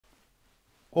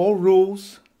All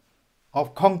rules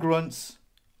of congruence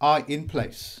are in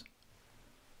place.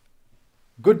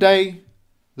 Good day,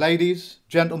 ladies,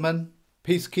 gentlemen,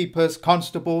 peacekeepers,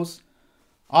 constables,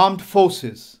 armed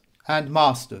forces, and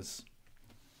masters.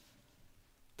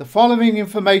 The following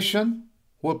information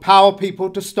will empower people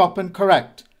to stop and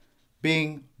correct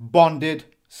being bonded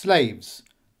slaves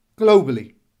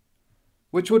globally,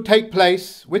 which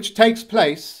takes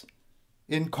place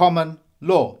in common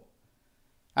law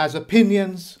as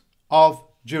opinions of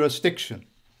jurisdiction.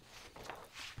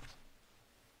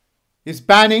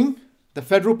 The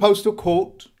Federal Postal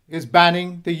Court is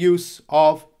banning the use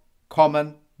of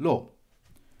common law.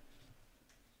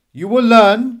 You will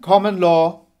learn common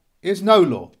law is no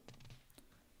law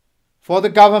for the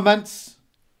governments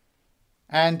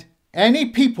and any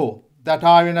people that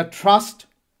are in a trust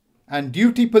and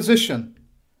duty position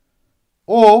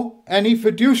or any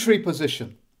fiduciary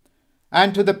position,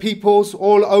 and to the peoples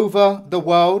all over the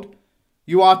world.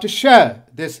 You are to share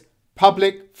this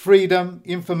public freedom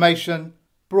information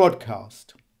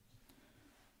broadcast.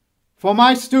 For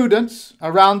my students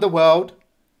around the world,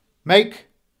 make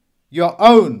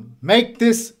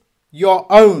this your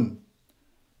own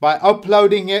by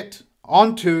uploading it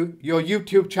onto your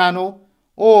YouTube channel,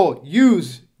 or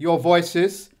use your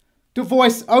voices to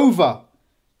voice over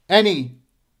any,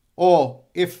 or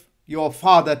if your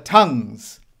father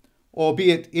tongues, or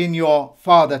be it in your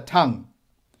father tongue,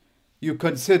 you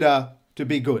consider to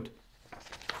be good.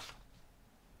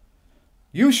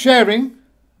 You sharing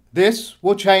this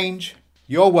will change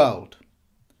your world.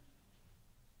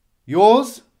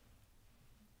 Yours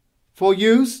for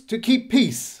use to keep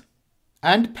peace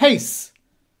and pace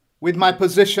with my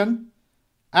position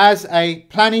as a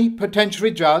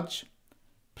plenipotentiary judge.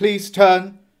 Please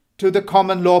turn to the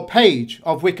common law page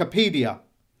of Wikipedia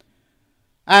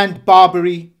and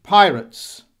Barbary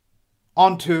Pirates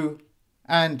onto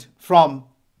and from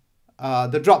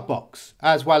the Dropbox,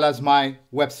 as well as my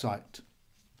website.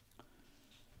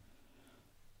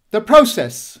 The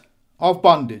process of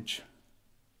bondage.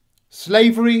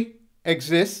 Slavery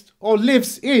exists or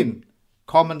lives in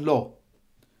common law.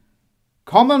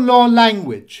 Common law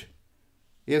language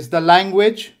is the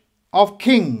language of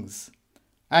kings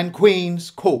and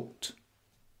queens' court,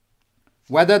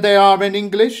 whether they are in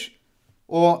English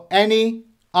or any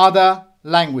other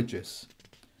languages.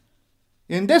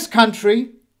 In this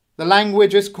country, the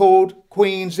language is called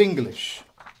Queen's English.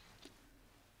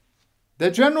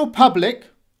 The general public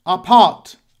are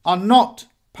not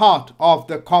part of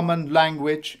the common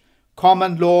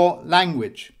law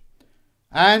language,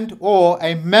 and or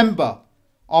a member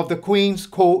of the Queen's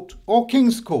Court or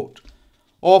King's Court,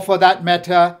 or for that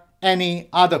matter, any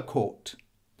other court,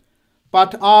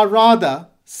 but are rather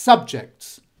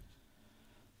subjects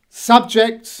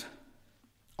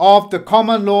of the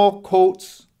common law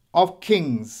courts of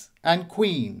kings and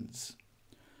queens,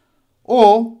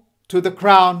 or to the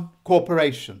Crown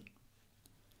Corporation.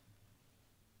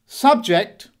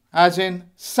 Subject as in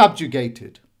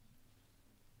subjugated.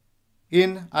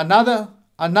 In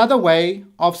another way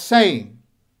of saying,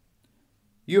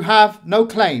 you have no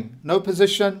claim, no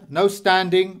position, no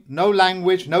standing, no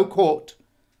language, no court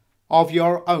of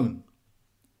your own.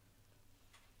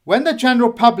 When the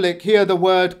general public hear the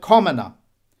word commoner,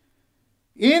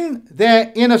 in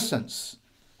their innocence,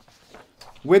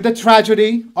 with the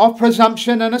tragedy of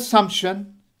presumption and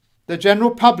assumption, the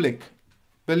general public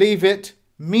believe it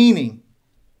meaning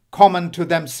common to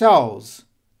themselves.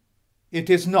 It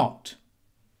is not.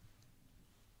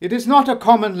 It is not a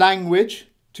common language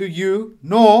to you,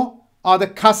 nor are the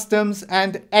customs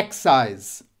and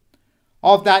excise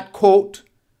of that court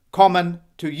common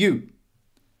to you.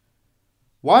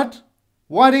 What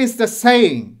is the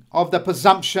saying of the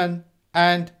presumption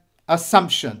and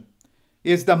assumption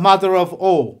is the mother of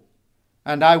all,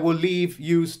 and I will leave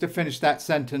you to finish that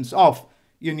sentence off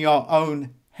in your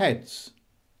own heads.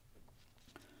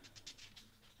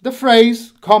 The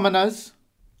phrase commoners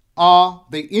are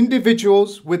the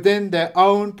individuals within their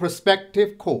own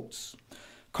prospective courts,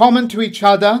 common to each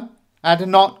other and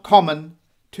not common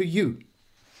to you.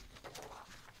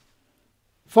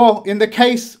 For in the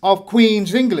case of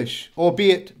Queen's English, or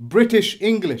be it British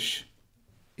English,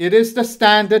 it is the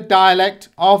standard dialect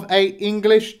of a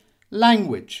English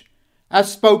language,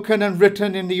 as spoken and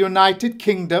written in the United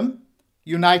Kingdom,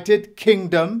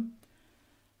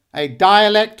 a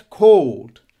dialect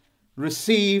called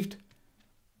received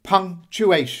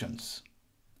punctuations,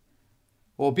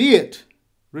 albeit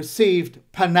received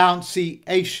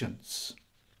pronunciations.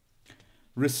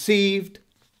 Received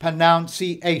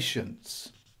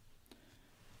pronunciations.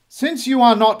 Since you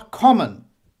are not common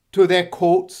to their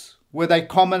courts with a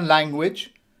common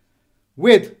language,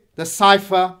 with the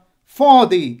cipher for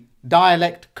the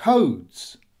dialect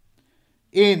codes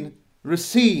in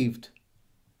received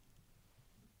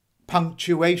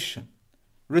punctuation,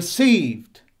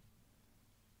 received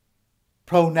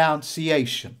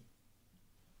pronunciation.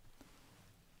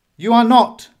 You are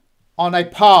not on a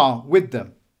par with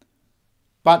them,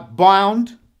 but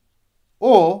bound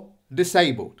or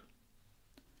disabled.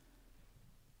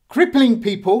 Crippling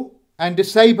people and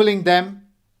disabling them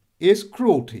is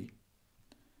cruelty.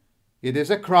 It is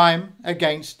a crime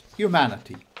against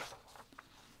humanity.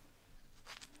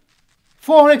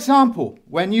 For example,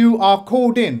 when you are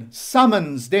called in,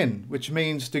 summoned in, which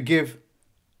means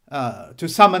to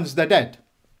summons the dead,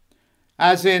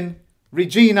 as in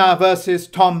Regina versus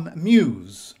Tom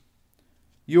Muse,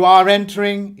 you are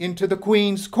entering into the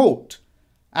Queen's court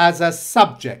as a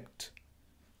subject,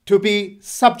 to be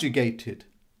subjugated,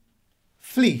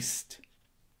 fleeced.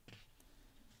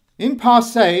 In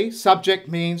passe, subject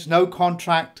means no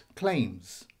contract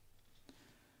claims.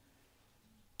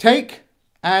 Take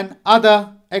an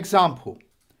other example.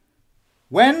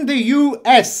 When the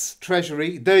US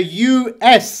Treasury,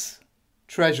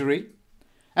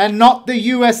 and not the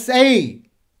USA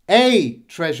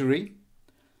Treasury,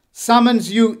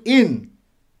 summons you in,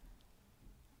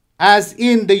 as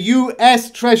in the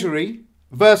US Treasury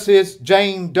versus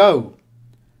Jane Doe,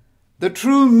 the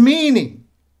true meaning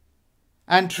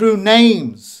and true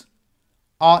names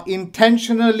are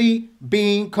intentionally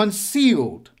being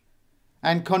concealed,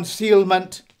 and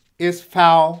concealment is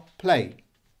foul play.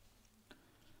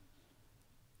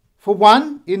 For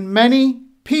one, in many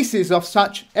pieces of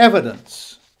such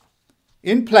evidence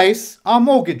in place are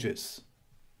mortgages,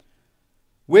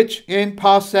 which in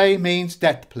passe means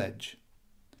death pledge.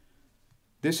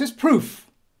 This is proof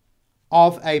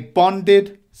of a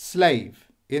bonded slave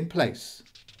in place.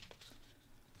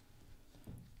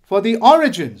 For the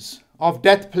origins of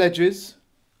death pledges,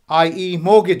 i.e.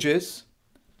 mortgages,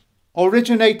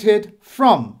 originated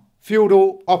from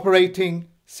feudal operating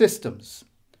systems,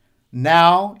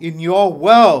 now in your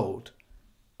world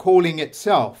calling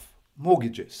itself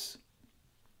mortgages.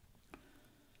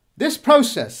 This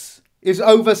process is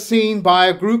overseen by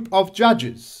a group of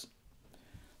judges,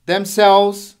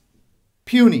 themselves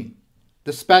puny.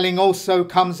 The spelling also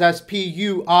comes as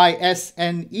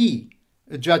P-U-I-S-N-E,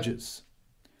 judges,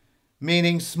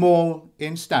 meaning small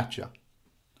in stature.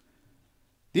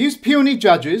 These puny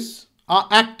judges are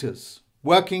actors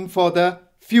working for the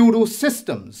feudal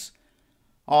systems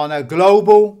on a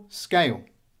global scale.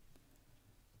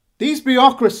 These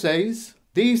bureaucracies,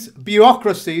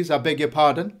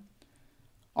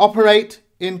 operate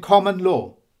in common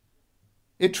law.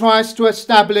 It tries to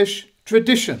establish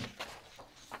tradition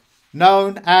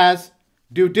known as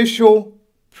judicial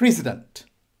precedent,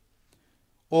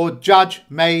 or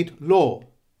judge-made law,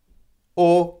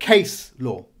 or case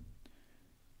law.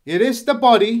 It is the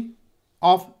body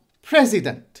of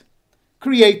precedent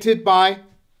created by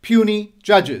puny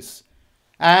judges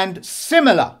and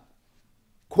similar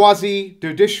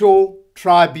quasi-judicial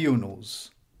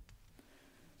tribunals.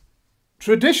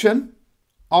 Tradition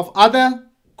of other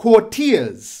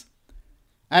courtiers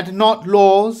and not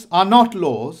laws are not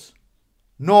laws,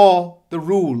 nor the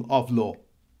rule of law.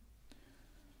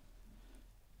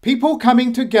 People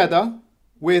coming together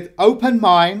with open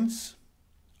minds,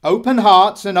 open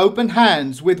hearts and open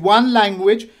hands, with one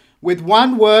language, with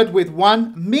one word, with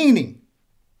one meaning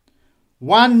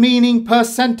per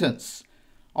sentence,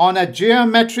 on a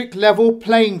geometric level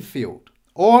playing field,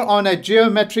 or on a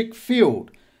geometric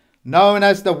field known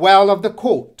as the well of the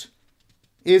court,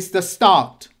 is the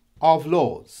start of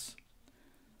laws.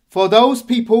 For those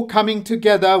people coming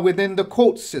together within the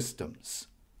court systems,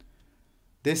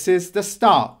 this is the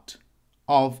start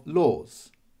of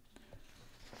laws.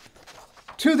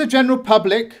 To the general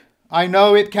public, I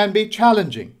know it can be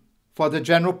challenging for the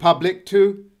general public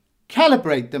to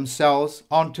calibrate themselves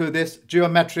onto this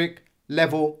geometric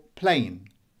level plane.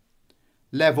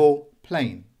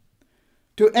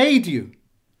 To aid you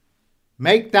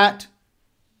make that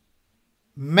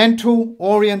mental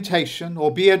orientation,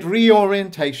 or be it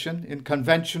reorientation in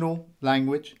conventional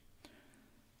language,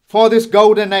 for this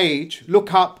golden age,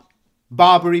 look up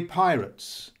Barbary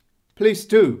pirates. Please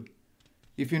do.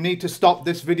 If you need to stop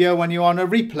this video when you're on a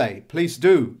replay, please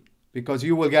do, because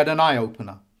you will get an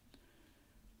eye-opener,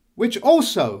 which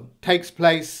also takes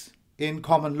place in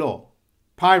common law.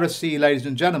 Piracy, ladies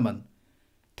and gentlemen,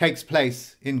 takes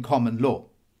place in common law.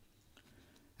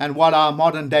 And what are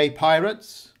modern day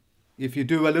pirates? If you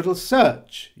do a little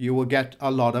search, you will get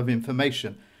a lot of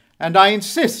information. And I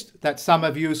insist that some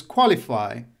of you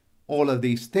qualify all of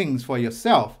these things for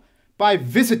yourself by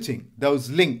visiting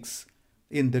those links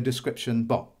in the description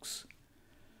box.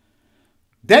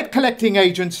 Debt collecting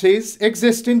agencies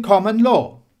exist in common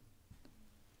law.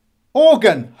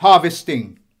 Organ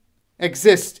harvesting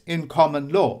exists in common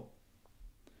law.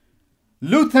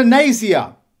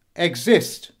 Euthanasia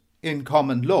exists in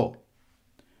common law.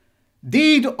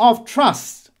 Deed of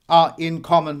trust are in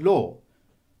common law.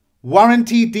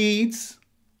 Warranty deeds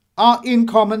are in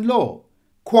common law.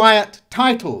 Quiet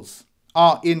titles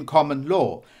are in common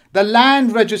law. The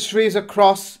land registries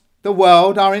across the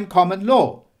world are in common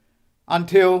law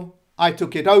until I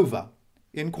took it over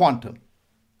in quantum.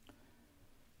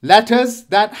 Letters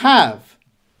that have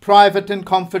private and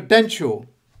confidential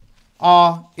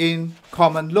are in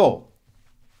common law.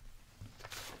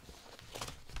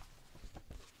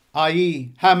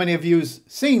 I.e., how many of you've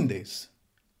seen this?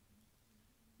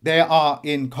 They are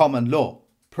in common law,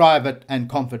 private and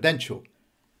confidential.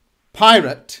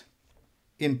 Pirate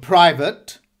in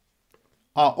private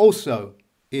are also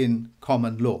in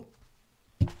common law.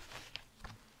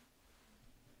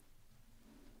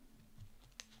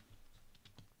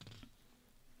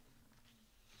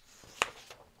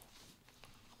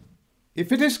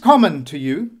 If it is common to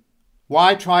you,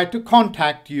 why try to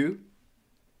contact you?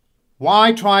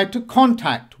 Why try to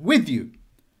contact with you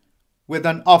with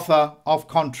an offer of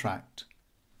contract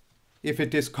if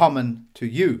it is common to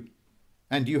you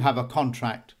and you have a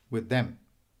contract with them?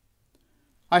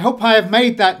 I hope I have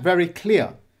made that very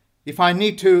clear. If I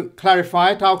need to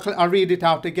clarify it, I'll read it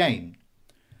out again.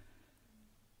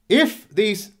 If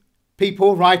these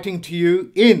people writing to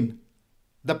you in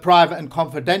the private and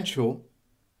confidential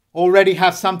already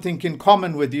have something in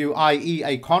common with you, i.e.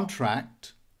 a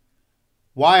contract,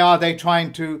 why are they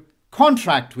trying to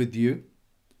contract with you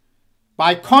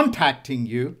by contacting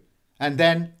you and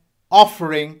then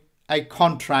offering a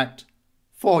contract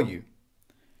for you?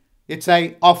 It's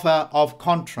an offer of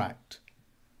contract.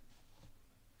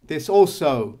 This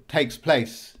also takes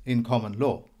place in common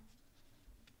law.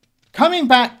 Coming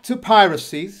back to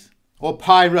piracies or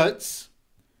pirates,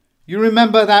 you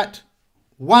remember that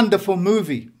wonderful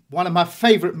movie, one of my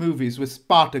favorite movies with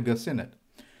Spartacus in it.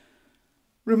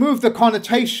 Remove the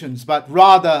connotations, but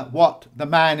rather what the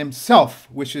man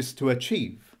himself wishes to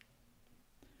achieve.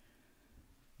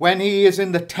 When he is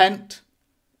in the tent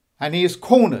and he is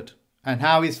cornered, and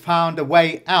how he's found a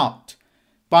way out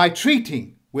by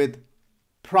treating with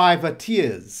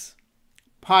privateers,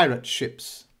 pirate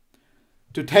ships,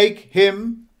 to take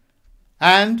him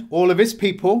and all of his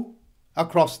people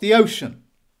across the ocean.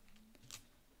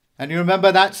 And you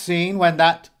remember that scene when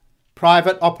that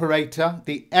private operator,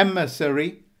 the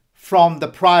emissary from the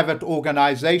private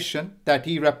organization that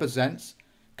he represents,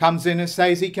 comes in and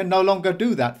says he can no longer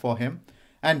do that for him,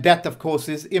 and death, of course,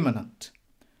 is imminent.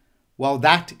 Well,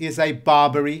 that is a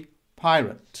Barbary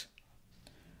pirate.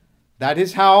 That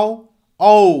is how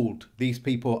old these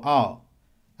people are,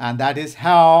 and that is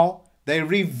how they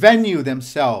revenue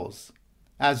themselves,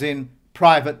 as in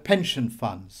private pension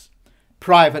funds,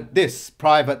 private this,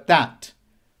 private that,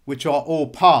 which are all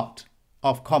part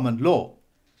of common law.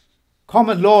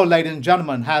 Common law, ladies and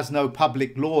gentlemen, has no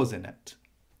public laws in it,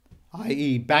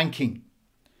 i.e. banking,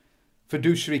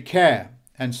 fiduciary care,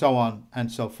 and so on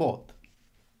and so forth.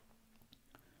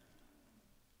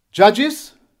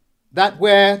 Judges that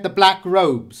wear the black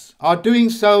robes are doing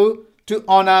so to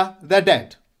honor the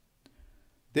dead.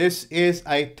 This is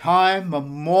a time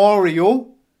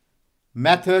memorial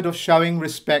method of showing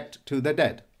respect to the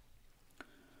dead.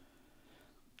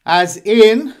 As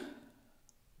in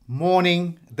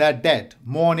mourning the dead,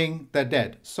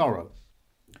 sorrow.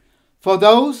 For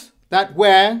those that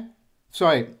were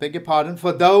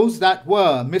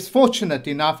misfortunate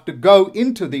enough to go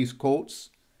into these courts,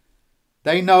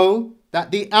 they know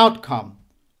that the outcome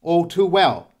all too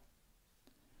well.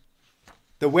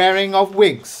 The wearing of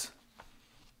wigs,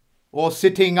 or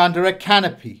sitting under a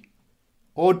canopy,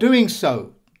 or doing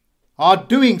so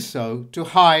to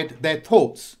hide their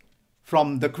thoughts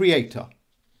from the Creator,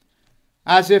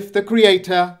 as if the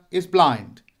Creator is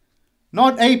blind,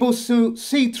 not able to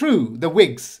see through the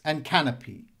wigs and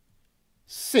canopy,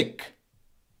 sick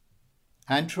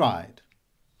and tried.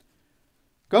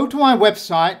 Go to my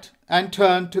website and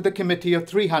turn to the Committee of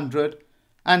 300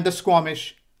 and the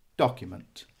Squamish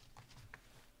document.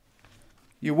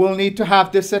 You will need to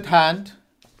have this at hand.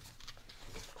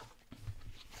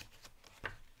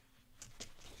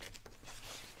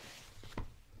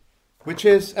 Which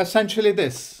is essentially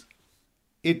this.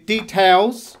 It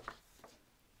details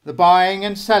the buying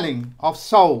and selling of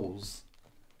souls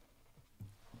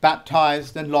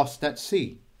baptized and lost at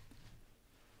sea.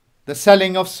 The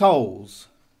selling of souls,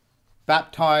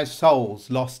 baptized souls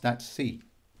lost at sea.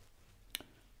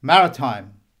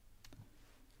 Maritime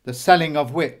the selling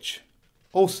of which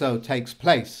also takes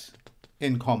place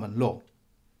in common law.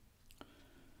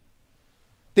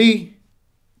 The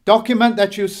document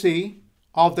that you see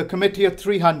of the Committee of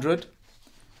 300,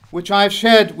 which I have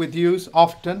shared with you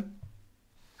often,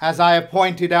 as I have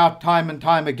pointed out time and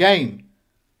time again,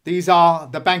 these are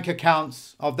the bank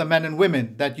accounts of the men and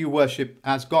women that you worship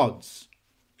as gods.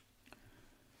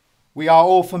 We are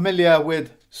all familiar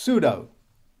with pseudo.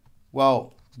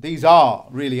 Well, these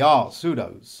really are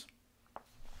pseudos.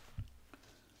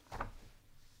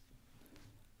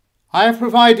 I have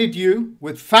provided you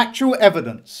with factual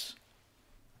evidence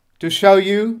to show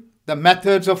you the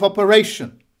methods of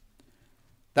operation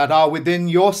that are within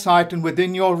your sight and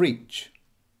within your reach.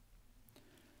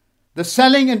 The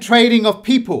selling and trading of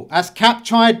people as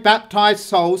captured baptized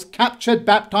souls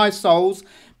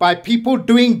by people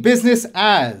doing business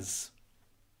as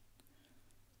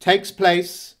takes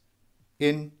place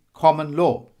in common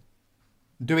law.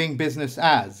 Doing business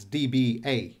as,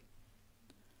 DBA.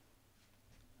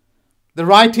 The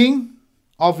writing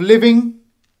of living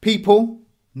people,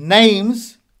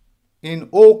 names in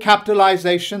all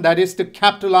capitalization, that is to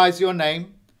capitalize your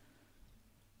name,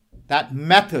 that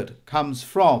method comes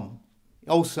from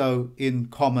also in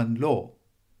common law.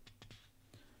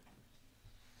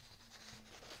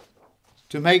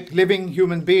 To make living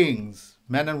human beings,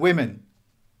 men and women,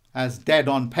 as dead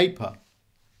on paper,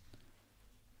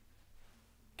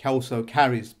 also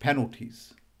carries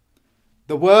penalties.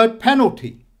 The word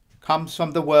penalty comes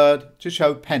from the word to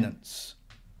show penance.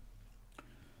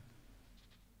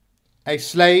 A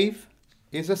slave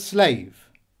is a slave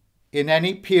in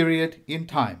any period in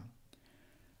time,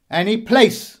 any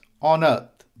place on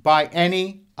earth, by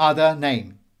any other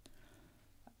name,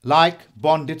 like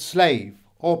bonded slave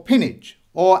or peonage,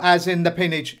 or as in the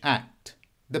Peonage Act,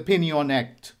 the Pinion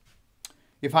Act,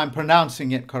 if I'm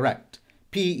pronouncing it correct,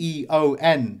 Peonage.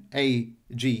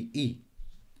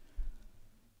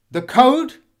 The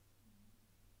code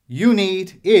you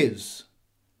need is,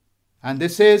 and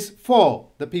this is for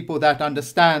the people that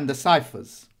understand the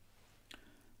ciphers,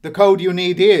 the code you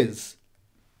need is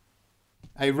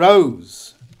a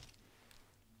rose.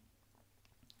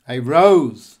 A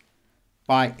rose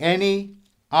by any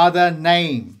other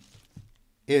name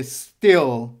is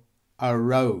still a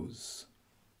rose.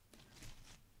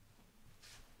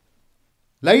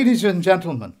 Ladies and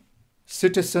gentlemen,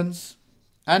 citizens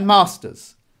and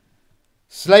masters,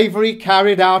 slavery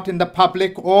carried out in the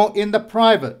public or in the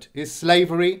private is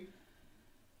slavery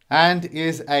and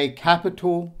is a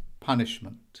capital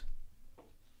punishment.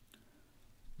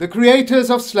 The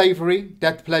creators of slavery,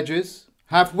 death pledges,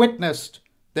 have witnessed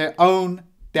their own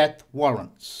death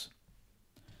warrants.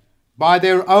 By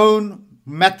their own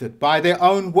method, by their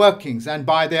own workings, and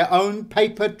by their own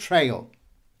paper trail,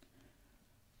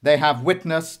 they have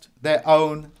witnessed their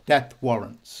own death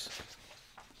warrants.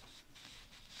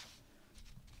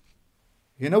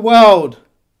 In a world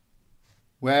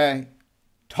where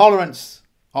tolerance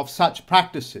of such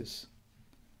practices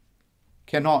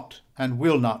cannot and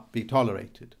will not be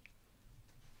tolerated,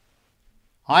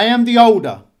 I am the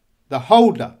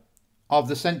holder of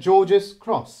the St. George's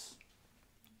Cross.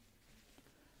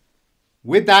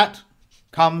 With that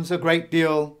comes a great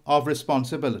deal of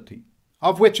responsibility,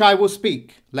 of which I will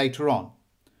speak later on.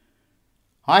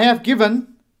 I have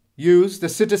given you, the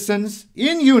citizens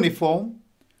in uniform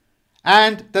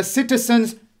and the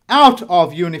citizens out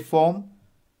of uniform,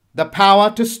 the power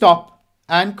to stop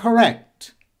and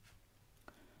correct.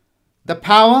 The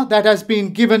power that has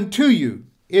been given to you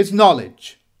is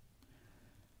knowledge.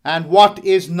 And what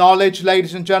is knowledge,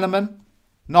 ladies and gentlemen?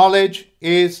 Knowledge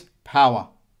is power.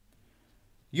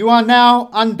 You are now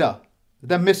under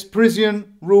the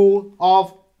misprision rule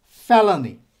of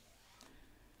felony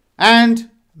and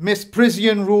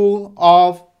misprision rule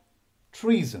of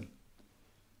treason.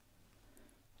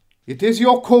 It is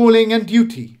your calling and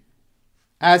duty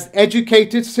as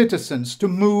educated citizens to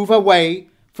move away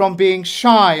from being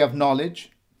shy of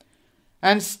knowledge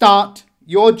and start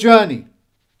your journey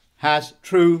as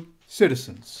true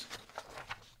citizens.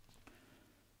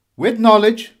 With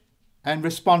knowledge and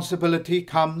responsibility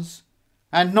comes,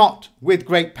 and not with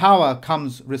great power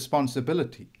comes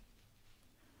responsibility.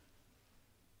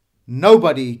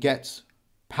 Nobody gets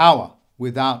power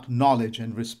without knowledge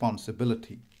and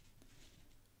responsibility.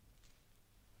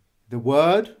 The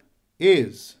word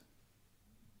is,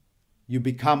 you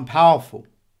become powerful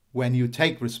when you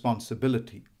take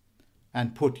responsibility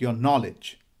and put your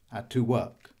knowledge to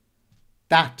work.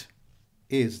 That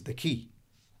is the key.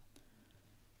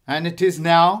 And it is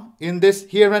now, in this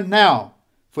here and now,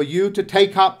 for you to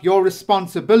take up your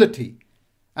responsibility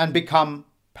and become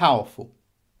powerful.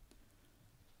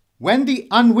 When the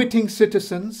unwitting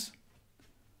citizens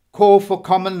call for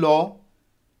common law,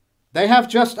 they have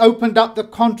just opened up the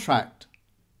contract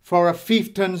for a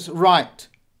fiefdom's right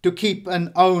to keep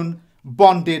and own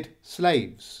bonded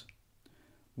slaves,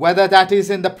 whether that is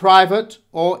in the private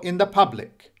or in the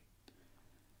public,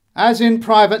 as in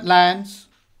private lands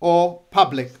or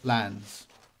public lands.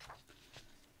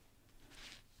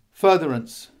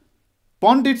 Furtherance.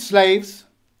 Bonded slaves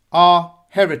are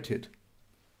herited,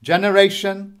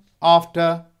 generation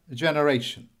after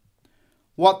generation.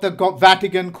 What the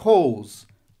Vatican calls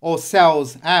or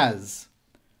sells as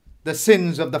the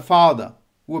sins of the father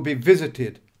will be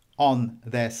visited on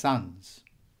their sons.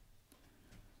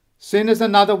 Sin is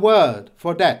another word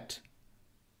for debt,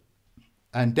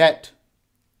 and debt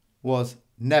was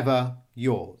never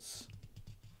yours.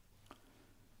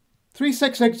 Three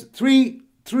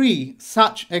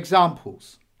such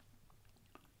examples.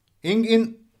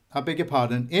 In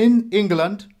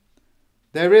England,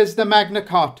 there is the Magna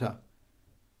Carta,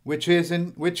 which is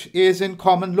in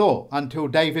common law until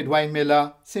David Wayne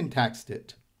Miller syntaxed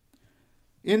it.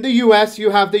 In the US,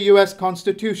 you have the US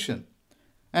Constitution.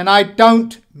 And I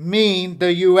don't mean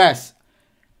the US.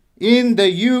 In the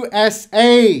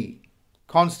USA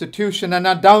Constitution, and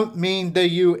I don't mean the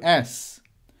US.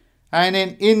 And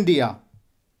in India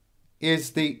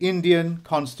is the Indian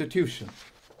Constitution.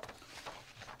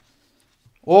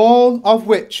 All of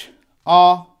which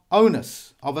are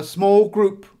onus of a small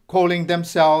group calling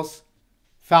themselves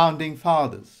founding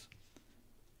fathers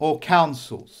or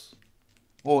councils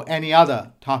or any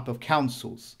other type of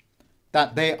councils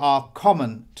that they are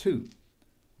common to,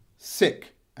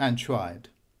 sick and tried.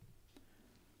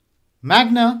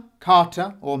 Magna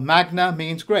Carta, or Magna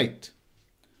means great.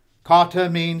 Carta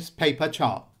means paper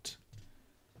chart.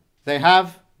 They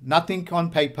have nothing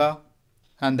on paper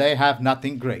and they have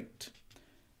nothing great.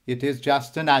 It is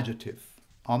just an adjective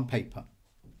on paper.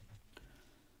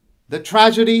 The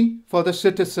tragedy for the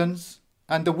citizens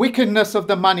and the wickedness of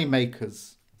the money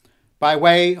makers by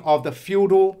way of the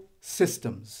feudal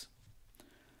systems.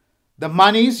 The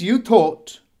monies you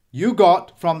thought you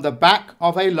got from the back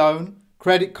of a loan,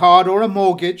 credit card or a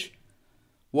mortgage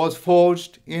was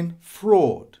forged in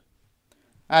fraud,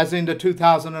 as in the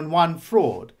 2001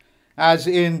 fraud, as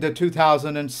in the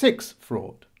 2006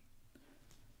 fraud.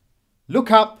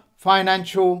 Look up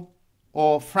financial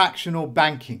or fractional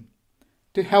banking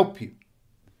to help you.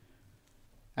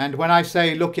 And when I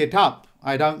say look it up,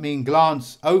 I don't mean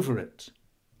glance over it.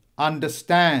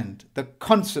 Understand the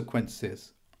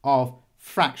consequences of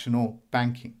fractional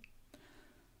banking.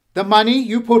 The money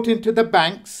you put into the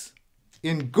banks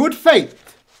in good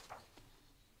faith,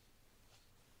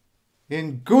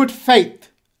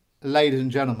 ladies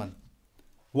and gentlemen,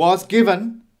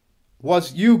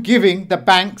 was you giving the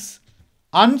banks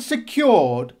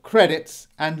unsecured credits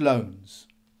and loans.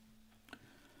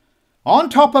 On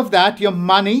top of that, your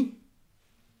money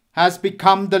has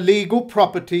become the legal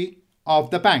property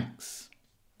of the banks.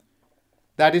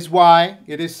 That is why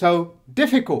it is so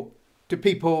difficult to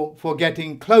people for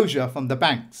getting closure from the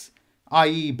banks,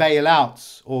 i.e.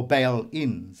 bailouts or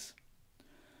bail-ins.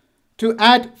 To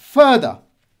add further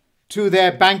to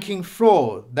their banking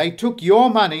fraud, they took your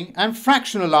money and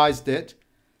fractionalized it.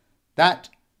 That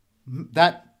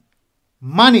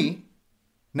money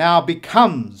now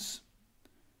becomes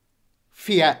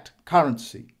fiat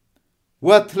currency,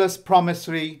 worthless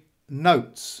promissory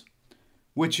notes,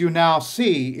 which you now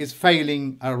see is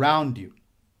failing around you.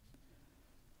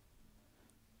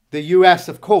 The US,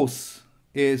 of course,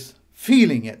 is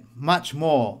feeling it much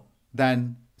more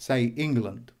than, say,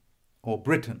 England or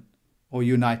Britain or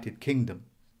United Kingdom.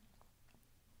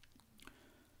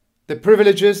 The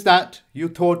privileges that you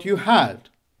thought you had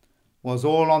was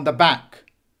all on the back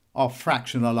of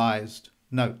fractionalized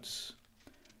notes.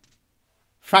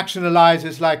 Fractionalize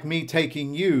is like me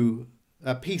taking you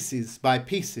pieces by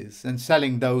pieces and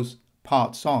selling those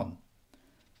parts on.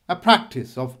 A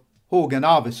practice of organ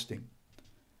harvesting,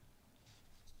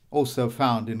 also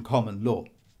found in common law.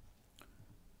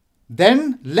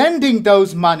 Then lending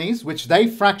those monies which they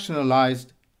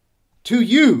fractionalized to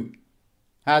you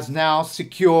as now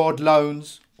secured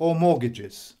loans or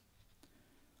mortgages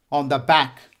on the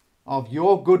back of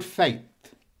your good faith.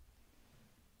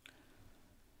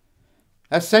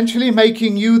 Essentially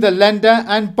making you the lender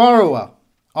and borrower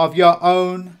of your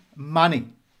own money,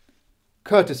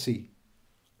 courtesy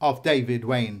of David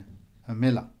Wayne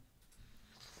Miller.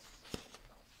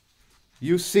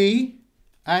 You see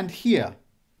and hear,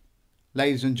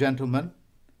 ladies and gentlemen,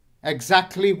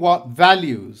 exactly what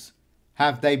values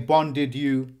have they bonded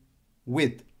you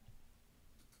with.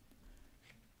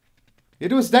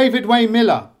 It was David Wayne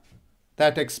Miller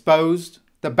that exposed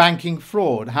the banking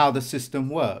fraud, how the system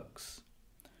works.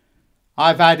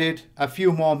 I've added a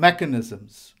few more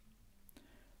mechanisms.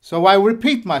 So I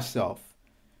repeat myself.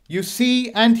 You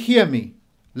see and hear me,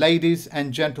 ladies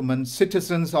and gentlemen,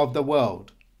 citizens of the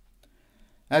world.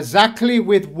 Exactly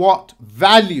with what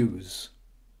values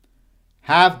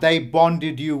have they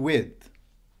bonded you with?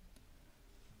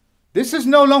 This is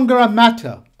no longer a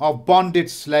matter of bonded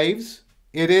slaves.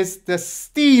 It is the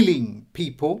stealing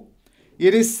people.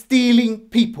 It is stealing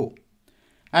people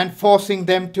and forcing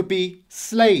them to be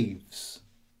slaves.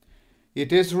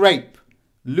 It is rape,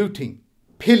 looting,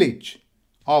 pillage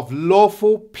of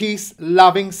lawful,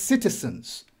 peace-loving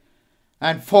citizens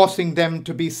and forcing them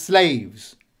to be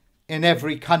slaves in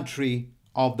every country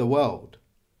of the world.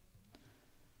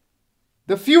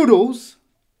 The feudals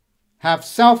have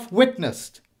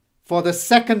self-witnessed for the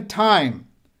second time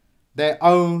their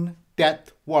own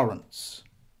death warrants.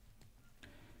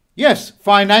 Yes,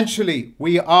 financially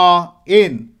we are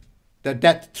in the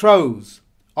death throes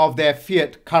of their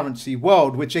fiat currency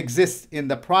world, which exists in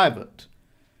the private,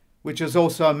 which is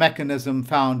also a mechanism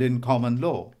found in common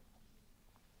law.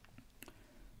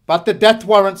 But the death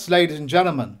warrants, ladies and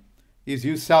gentlemen, is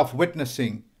you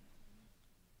self-witnessing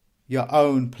your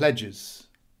own pledges,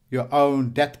 your own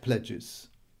death pledges,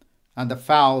 and the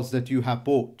fouls that you have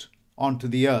brought onto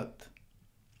the earth,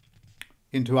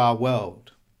 into our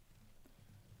world.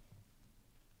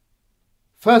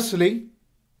 Firstly,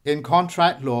 in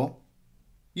contract law,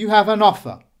 you have an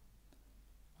offer.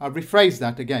 I'll rephrase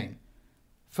that again.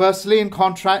 Firstly, in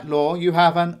contract law, you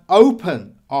have an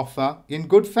open offer in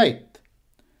good faith.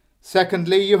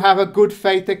 Secondly, you have a good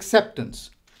faith acceptance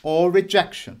or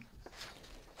rejection,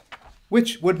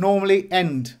 which would normally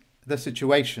end the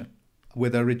situation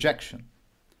with a rejection.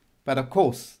 But of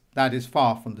course, that is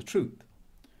far from the truth.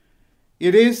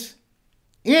 It is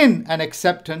in an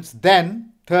acceptance,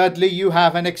 then, thirdly, you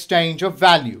have an exchange of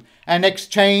value, an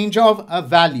exchange of a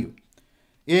value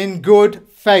in good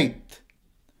faith.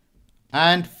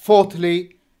 And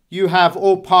fourthly, you have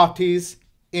all parties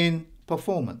in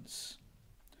performance.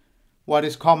 What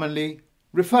is commonly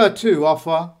referred to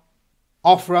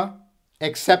offer,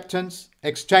 acceptance,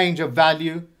 exchange of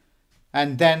value,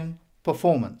 and then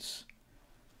performance.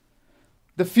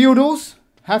 The feudals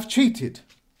have cheated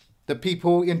the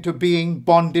people into being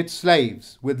bonded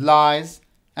slaves with lies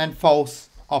and false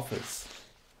offers,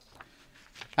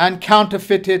 and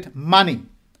counterfeited money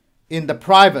in the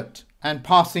private and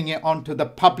passing it on to the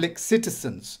public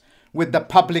citizens with the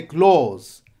public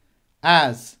laws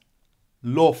as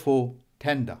lawful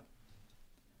tender.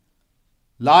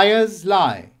 Liars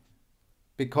lie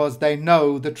because they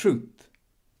know the truth.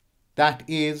 That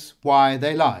is why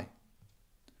they lie.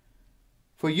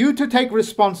 For you to take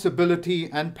responsibility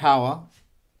and power,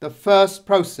 the first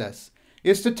process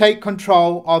is to take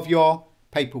control of your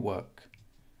paperwork.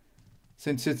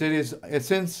 Since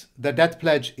the death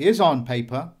pledge is on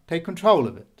paper, take control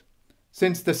of it.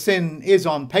 Since the sin is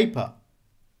on paper,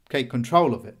 take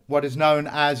control of it, what is known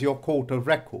as your court of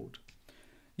record.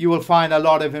 You will find a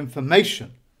lot of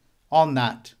information on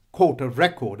that court of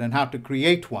record and how to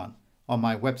create one on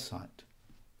my website.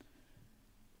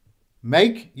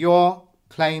 Make your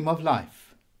claim of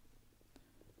life.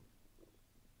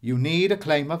 You need a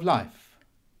claim of life.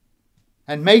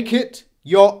 And make it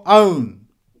your own.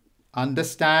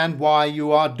 Understand why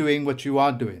you are doing what you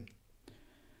are doing.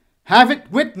 Have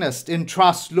it witnessed in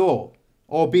trust law,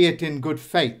 albeit in good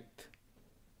faith.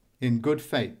 In good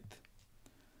faith.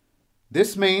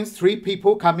 This means three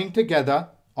people coming together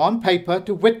on paper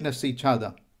to witness each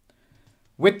other.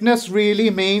 Witness really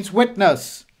means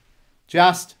witness,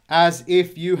 just as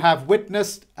if you have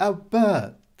witnessed a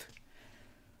birth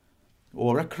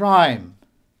or a crime.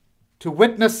 To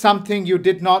witness something you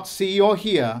did not see or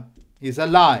hear is a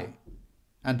lie,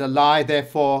 and a lie,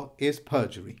 therefore, is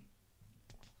perjury.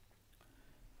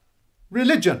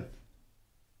 Religion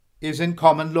is in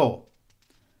common law,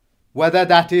 whether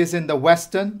that is in the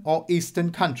Western or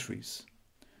Eastern countries.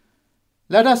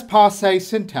 Let us passe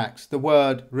syntax the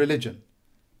word religion.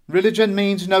 Religion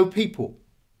means no people.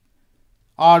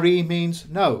 RE means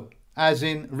no, as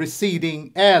in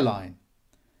receding airline.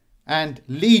 And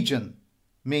legion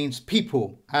means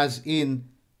people, as in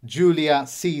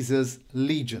Julius Caesar's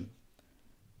legion.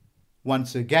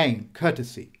 Once again,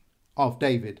 courtesy of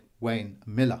David Wayne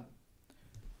Miller,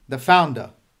 the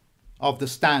founder of the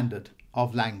Standard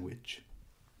of Language.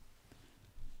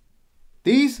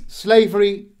 These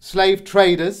slave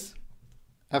traders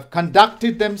have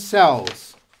conducted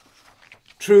themselves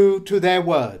true to their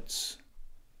words,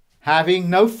 having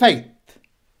no faith.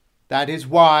 That is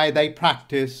why they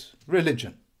practice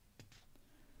religion.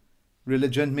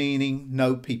 Religion meaning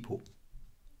no people.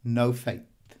 no faith.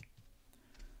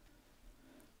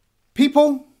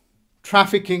 People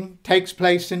trafficking takes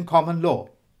place in common law.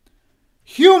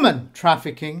 Human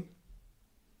trafficking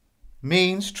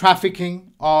means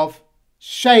trafficking of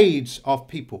shades of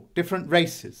people, different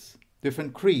races,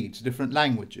 different creeds, different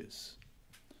languages.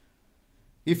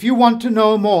 If you want to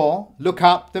know more, look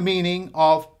up the meaning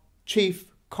of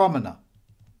chief commoner.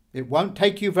 It won't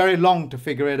take you very long to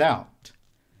figure it out.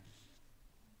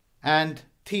 And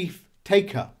thief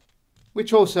taker,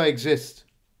 which also exists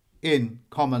in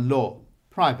common law,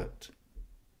 private.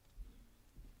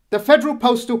 The Federal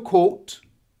Postal Court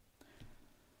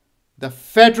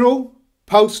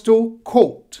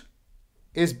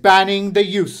is banning the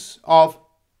use of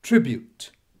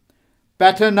tribute,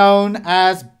 better known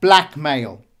as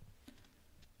blackmail.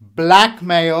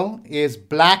 Blackmail is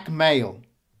blackmail,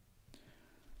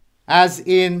 as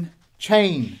in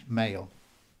chain mail.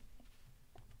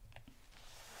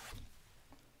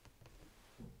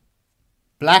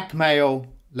 Blackmail,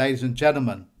 ladies and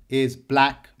gentlemen, is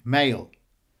blackmail,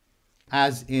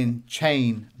 as in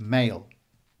chain mail.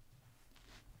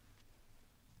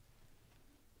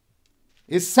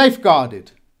 Is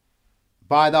safeguarded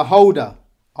by the holder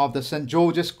of the St.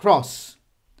 George's Cross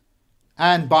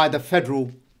and by the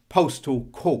Federal Postal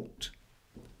Court,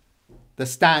 the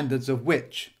standards of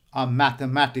which are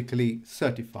mathematically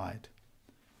certified.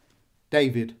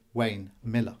 David Wayne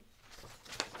Miller.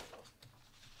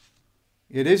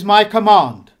 It is my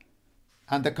command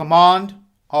and the command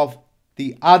of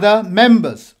the other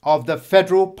members of the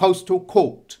Federal Postal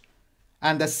Court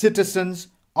and the citizens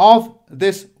of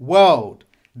this world,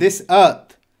 this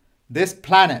earth, this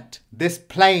planet, this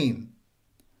plane.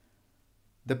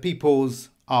 The peoples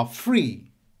are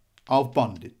free of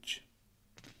bondage.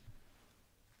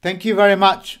 Thank you very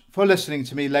much for listening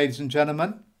to me, ladies and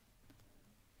gentlemen.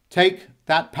 Take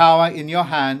that power in your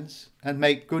hands and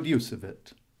make good use of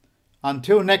it.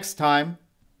 Until next time,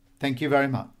 thank you very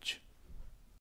much.